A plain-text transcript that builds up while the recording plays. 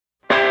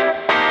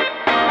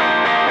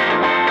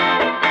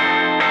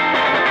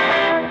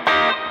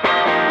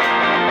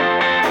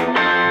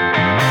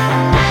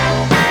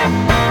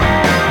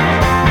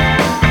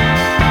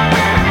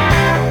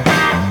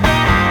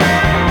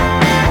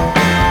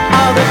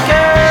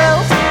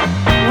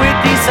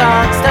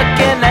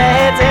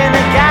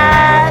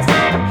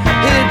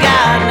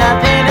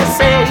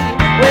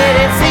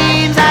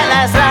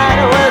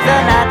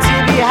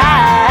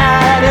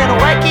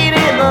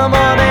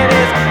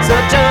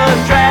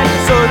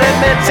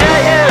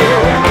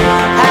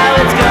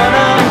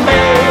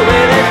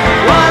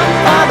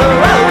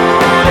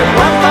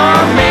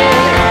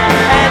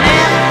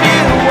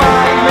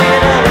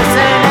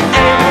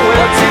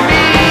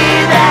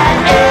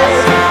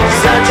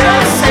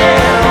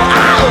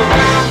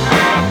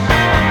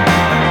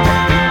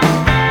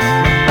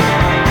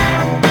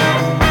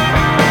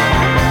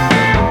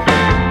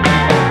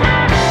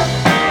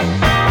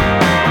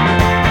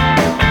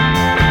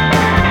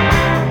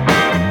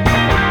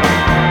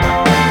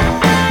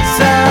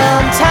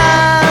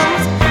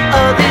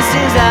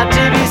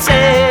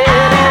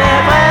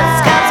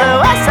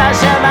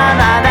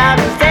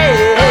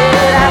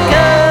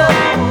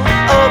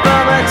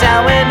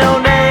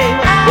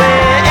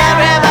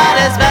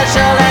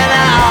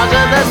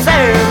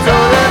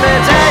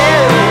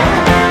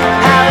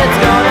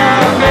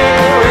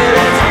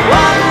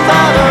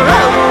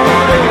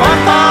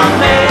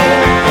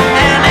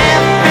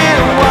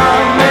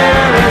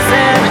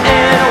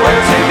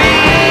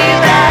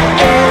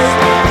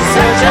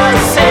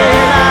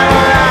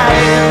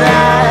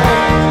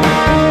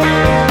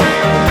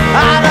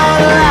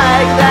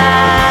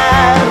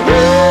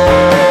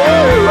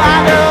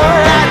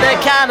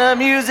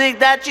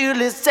that you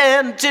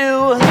listen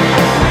to,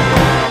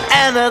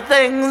 and the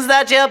things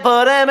that you're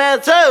putting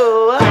me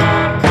through.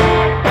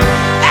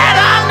 And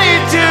I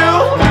need to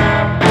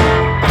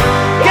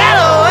get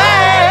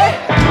away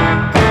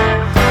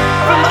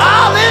from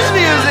all this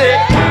music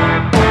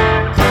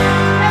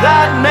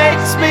that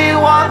makes me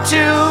want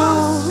to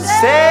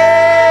say